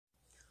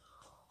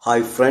Hi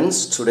friends,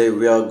 today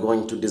we are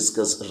going to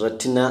discuss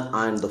retina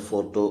and the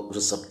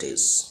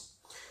photoreceptors.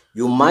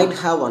 You might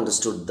have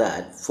understood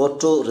that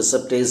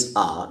photoreceptors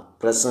are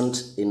present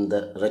in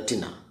the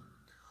retina.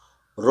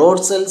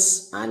 Rod cells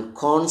and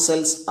cone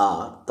cells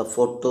are the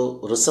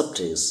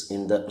photoreceptors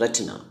in the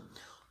retina.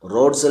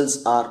 Rod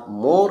cells are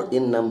more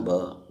in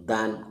number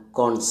than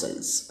cone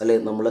cells. അല്ലെ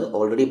നമ്മൾ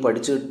already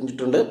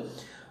പഠിച്ചിട്ടുണ്ട്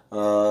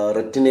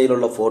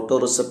റെറ്റിനയിലുള്ള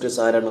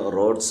ഫോട്ടോറിസെപ്റ്റേഴ്സ് ആരാണ്?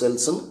 Road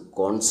സെൽസും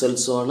കോൺ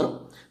സെൽസും ആണ്.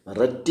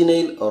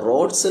 റെറ്റിനയിൽ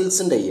road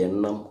സെൽസിൻ്റെ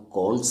എണ്ണം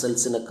കോൺ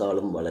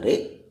സെൽസിനേക്കാളും വളരെ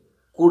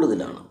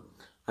കൂടുതലാണ്.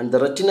 And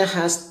the retina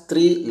has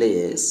 3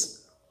 layers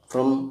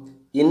from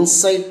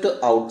inside to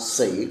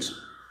outside.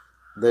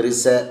 There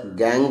is a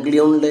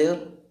ganglion layer,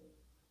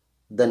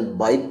 then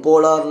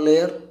bipolar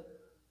layer,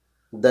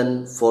 then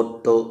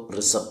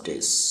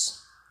photoreceptors.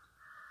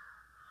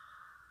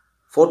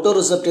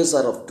 Photoreceptors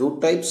are of two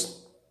types.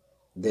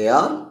 They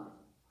are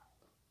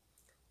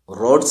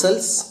rod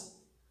cells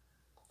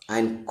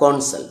and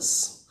cone cells.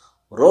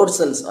 Rod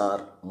cells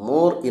are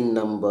more in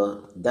number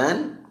than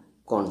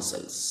cone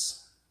cells.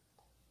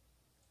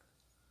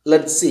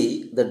 Let's see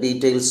the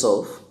details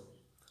of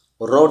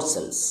rod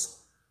cells.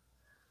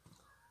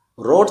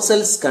 Rod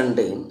cells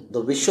contain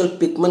the visual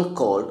pigment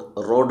called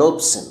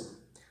rhodopsin.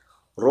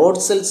 Rod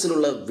cells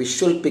ഉള്ള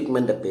visual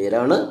pigment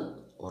പേരാണ്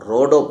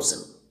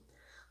rhodopsin.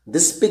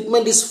 This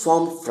pigment is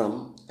formed from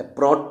a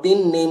protein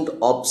named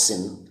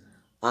opsin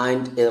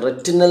and a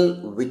retinal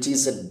which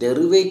is a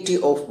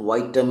derivative of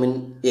vitamin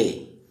A.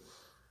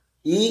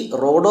 ഈ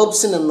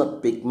rhodopsin എന്ന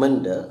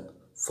pigment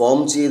form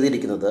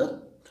ചെയ്തിരിക്കുന്നത്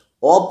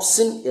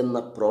opsin എന്ന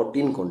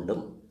protein കൊണ്ടും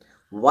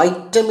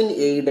vitamin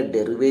എയുടെ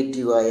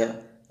ഡെറിവേറ്റീവായ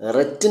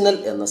retinal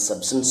എന്ന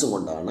സബ്സ്റ്റൻസും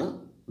കൊണ്ടാണ്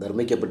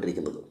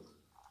നിർമ്മിക്കപ്പെട്ടിരിക്കുന്നത്.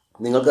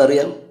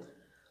 നിങ്ങൾക്കറിയാം,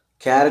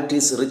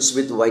 carrot is rich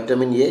with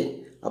vitamin A.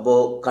 അപ്പോൾ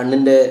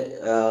കണ്ണിൻ്റെ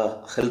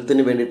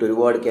ഹെൽത്തിന് വേണ്ടിയിട്ട്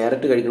ഒരുപാട്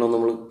ക്യാരറ്റ് കഴിക്കണമെന്ന്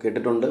നമ്മൾ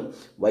കേട്ടിട്ടുണ്ട്.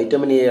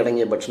 വൈറ്റമിൻ എ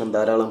അടങ്ങിയ ഭക്ഷണം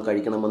ധാരാളം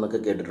കഴിക്കണമെന്നൊക്കെ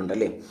കേട്ടിട്ടുണ്ട്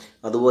അല്ലേ.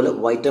 അതുപോലെ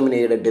വൈറ്റമിൻ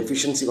എയുടെ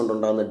ഡെഫിഷ്യൻസി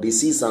കൊണ്ടുണ്ടാകുന്ന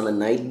ഡിസീസാണ്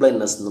നൈറ്റ്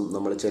ബ്ലൈൻഡ്നെസ് എന്നും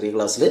നമ്മൾ ചെറിയ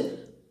ക്ലാസ്സിൽ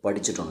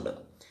പഠിച്ചിട്ടുണ്ട്.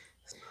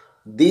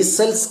 These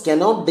cells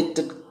cannot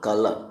detect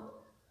colour.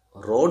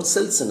 Road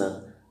സെൽസിന്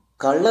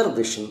colour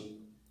vision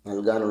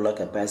നൽകാനുള്ള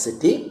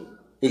കപ്പാസിറ്റി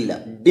ഇല്ല.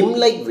 ഡിം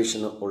ലൈറ്റ്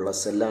വിഷന് ഉള്ള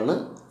സെല്ലാണ്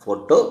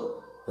ഫോട്ടോ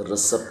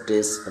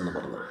റിസെപ്റ്റേഴ്സ് എന്ന്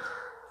പറയുന്നത്.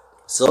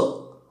 So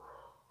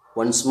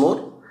once more,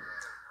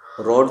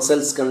 rod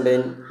cells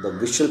contain the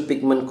visual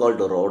pigment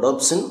called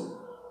rhodopsin.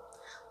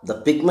 The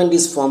pigment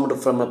is formed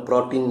from a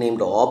protein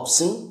named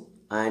opsin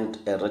and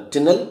a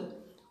retinal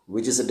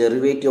which is a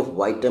derivative of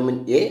vitamin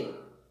A.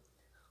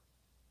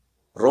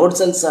 Rod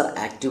cells are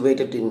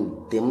activated in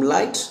dim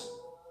light.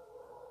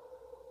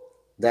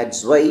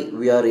 That's why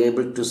we are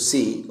able to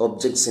see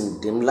objects in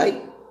dim light.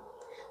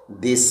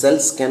 These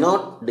cells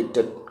cannot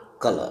detect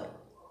color.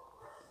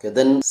 Okay,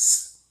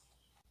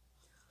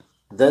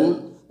 then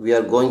we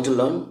are going to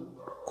learn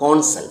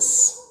cone cells.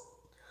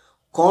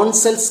 Cone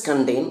cells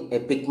contain a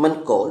pigment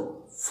called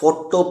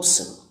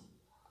photopsin.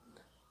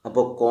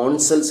 അപ്പോൾ കോൺ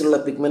സെൽസിലുള്ള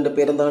pigment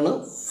പേരെന്താണ്?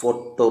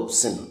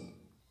 Photopsin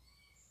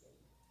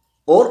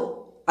or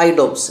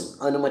iodopsin.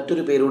 അതിന്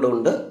മറ്റൊരു പേരൂടെ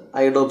ഉണ്ട്,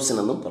 iodopsin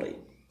എന്നും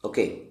പറയും.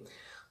 Okay,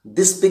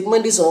 this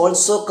pigment is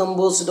also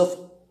composed of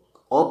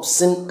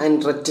opsin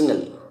and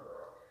retinal.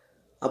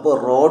 അപ്പോൾ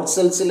road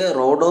സെൽസിലെ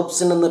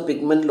rhodopsin എന്ന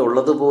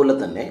പിഗ്മെൻറ്റിലുള്ളതുപോലെ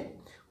തന്നെ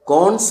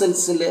കോൺ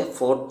സെൽസിലെ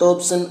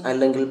ഫോട്ടോപ്സിൻ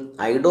അല്ലെങ്കിൽ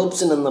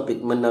ഐഡോപ്സിൻ എന്ന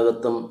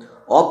പിഗ്മെൻറ്റിനകത്തും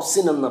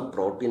ഓപ്സിൻ എന്ന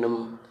പ്രോട്ടീനും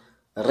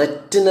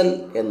റെറ്റിനൽ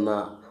എന്ന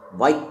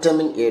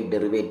vitamin A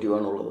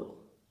ഡെറിവേറ്റീവാണുള്ളത്.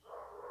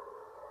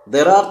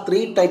 There are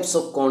 3 types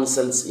of cone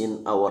cells in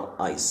our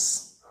eyes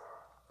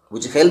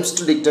which helps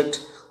to detect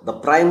the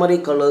primary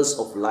colors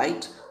of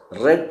light: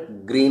 red,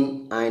 green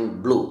and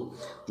blue.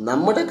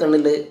 നമ്മുടെ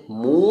കണ്ണിലെ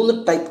 3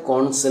 ടൈപ്പ്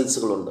കോൺ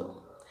സെൽസുകളുണ്ട്.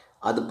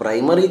 അത്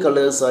primary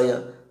കളേഴ്സായ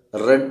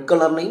red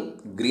കളറിനെയും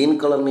green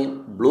കളറിനെയും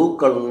blue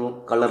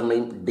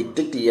കളറിനെയും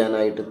detect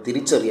ചെയ്യാനായിട്ട്,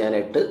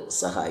 തിരിച്ചറിയാനായിട്ട്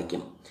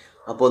സഹായിക്കും.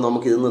 അപ്പോൾ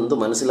നമുക്കിതിൽ നിന്ന് എന്ത്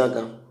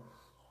മനസ്സിലാക്കാം?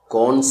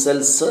 കോൺ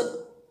cells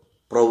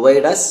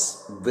provide us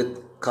with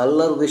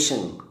colour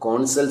vision.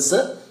 Cone cells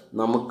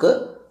നമുക്ക്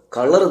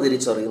കളർ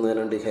തിരിച്ചറിയുന്നതിന്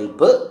വേണ്ടി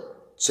ഹെൽപ്പ്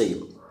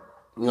ചെയ്യും.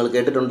 നിങ്ങൾ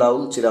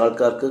കേട്ടിട്ടുണ്ടാകും, ചില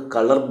ആൾക്കാർക്ക്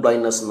കളർ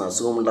ബ്ലൈൻഡ്നെസ് എന്ന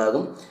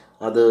അസുഖമുണ്ടാകും.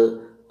 അത്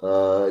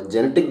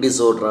ജനറ്റിക്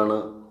ഡിസോർഡറാണ്.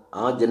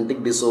 ആ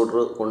ജനറ്റിക് ഡിസോർഡർ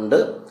കൊണ്ട്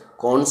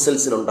കോൺ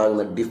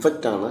സെൽസിലുണ്ടാകുന്ന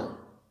ഡിഫക്റ്റാണ്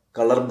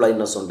കളർ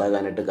ബ്ലൈൻഡ്നെസ്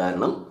ഉണ്ടാകാനായിട്ട്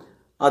കാരണം.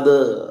 അത്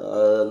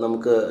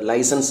നമുക്ക്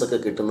ലൈസൻസ് ഒക്കെ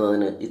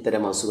കിട്ടുന്നതിന്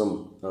ഇത്തരം അസുഖം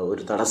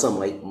ഒരു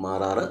തടസ്സമായി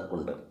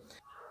മാറാറുണ്ട്.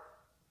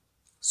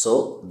 So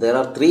there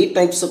are 3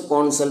 types of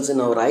cone cells in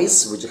our eyes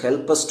which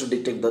help us to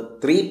detect the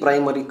 3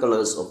 primary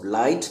colors of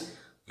light: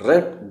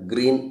 red,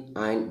 green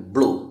and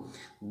blue.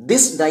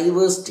 This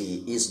diversity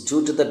is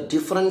due to the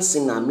difference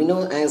in amino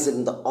acid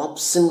in the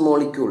opsin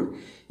molecule.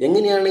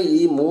 എങ്ങനെയാണ് ഈ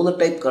 3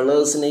 type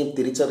കളേഴ്സിനെയും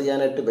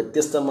തിരിച്ചറിയാനായിട്ട്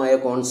വ്യത്യസ്തമായ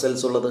കോൺ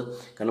cells ഉള്ളത്?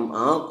 കാരണം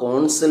ആ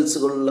കോൺ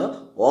സെൽസുകളുള്ള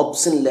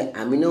ഓപ്സിനിലെ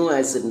amino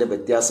ആസിഡിൻ്റെ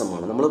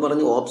വ്യത്യാസമാണ്. നമ്മൾ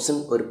പറഞ്ഞു ഓപ്സിൻ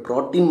ഒരു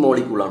പ്രോട്ടീൻ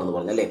മോളിക്യൂളാണെന്ന്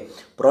പറഞ്ഞു അല്ലേ.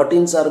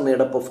 Proteins are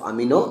made up of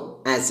amino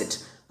acid.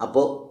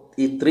 അപ്പോൾ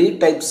ഈ 3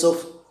 ടൈപ്സ്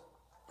ഓഫ്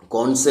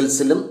കോൺ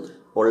സെൽസിലും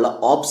ഉള്ള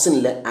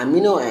ഓപ്സിനിൽ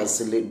അമിനോ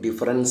ആസിഡിൽ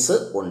ഡിഫറൻസ്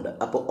ഉണ്ട്.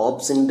 അപ്പോൾ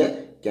ഓപ്സിൻ്റെ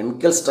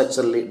കെമിക്കൽ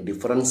സ്ട്രക്ചറിൽ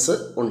ഡിഫറൻസ്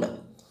ഉണ്ട്.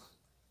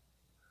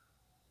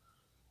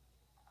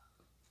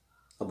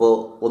 അപ്പോൾ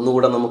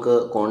ഒന്നുകൂടെ നമുക്ക്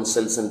കോൺ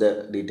സെൽസിൻ്റെ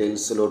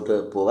ഡീറ്റെയിൽസിലോട്ട്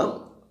പോകാം.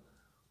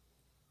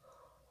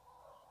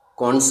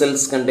 കോൺ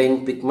cells contain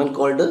pigment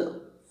called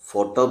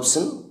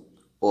photopsin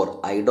or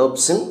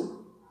iodopsin.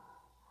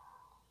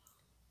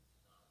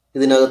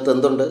 ഇതിനകത്ത്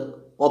എന്തുണ്ട്?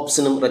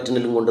 ഓപ്സിനും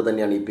റെറ്റിനലും കൊണ്ട്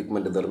തന്നെയാണ് ഈ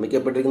pigment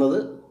നിർമ്മിക്കപ്പെട്ടിരിക്കുന്നത്.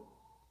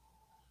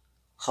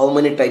 How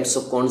many types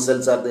of corn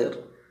cells are there?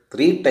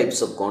 3 types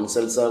of corn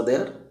cells are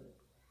there.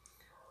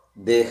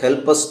 They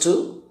help us to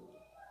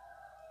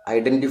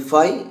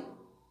identify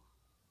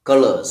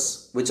colors.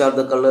 Which are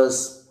the colors?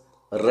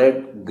 Red,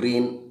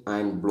 green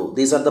and blue.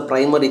 These are the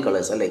primary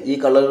colors. അല്ലേ, ഈ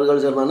കളറുകൾ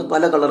ചേർന്നാണ്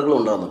പല കളറുകളും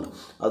ഉണ്ടാകുന്നുണ്ട്.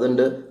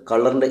 അതുകൊണ്ട്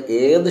കളറിൻ്റെ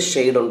ഏത്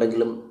shade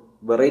ഉണ്ടെങ്കിലും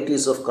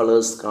വെറൈറ്റീസ് ഓഫ്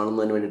കളേഴ്സ്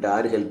കാണുന്നതിന് വേണ്ടിയിട്ട്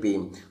ആര് ഹെൽപ്പ്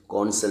ചെയ്യും?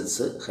 കോൺ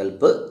സെൽസ്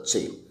ഹെൽപ്പ്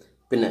ചെയ്യും.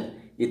 പിന്നെ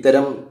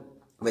ഇത്തരം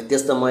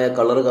വ്യത്യസ്തമായ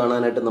കളർ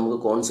കാണാനായിട്ട് നമുക്ക്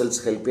കോൺ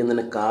സെൽസ് ഹെൽപ്പ്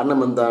ചെയ്യുന്നതിന് കാരണം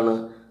എന്താണ്?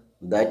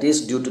 That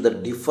is due to the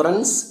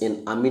difference in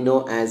amino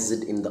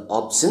acid in the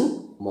opsin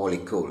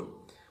molecule.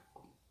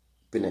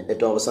 പിന്നെ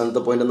ഏറ്റവും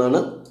അവസാനത്തെ പോയിന്റ്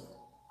എന്താണ്?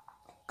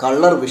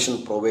 കളർ വിഷൻ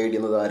പ്രൊവൈഡ്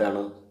ചെയ്യുന്നത്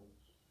ആരാണ്?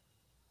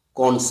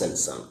 കോൺ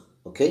സെൽസ് ആണ്.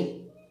 Okay,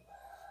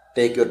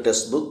 take your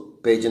text book,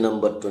 page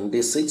number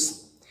 26,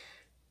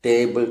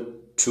 table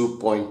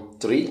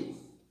 2.3,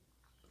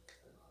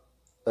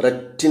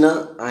 retina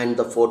and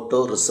the photo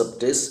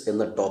receptors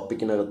എന്ന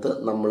ടോപ്പിക്കിനകത്ത്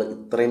നമ്മൾ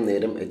ഇത്രയും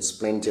നേരം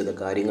എക്സ്പ്ലെയിൻ ചെയ്ത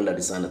കാര്യങ്ങളുടെ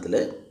അടിസ്ഥാനത്തിൽ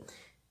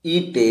ഈ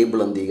ടേബിൾ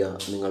എന്ത് ചെയ്യുക?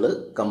 നിങ്ങൾ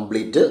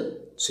കംപ്ലീറ്റ്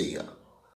ചെയ്യുക.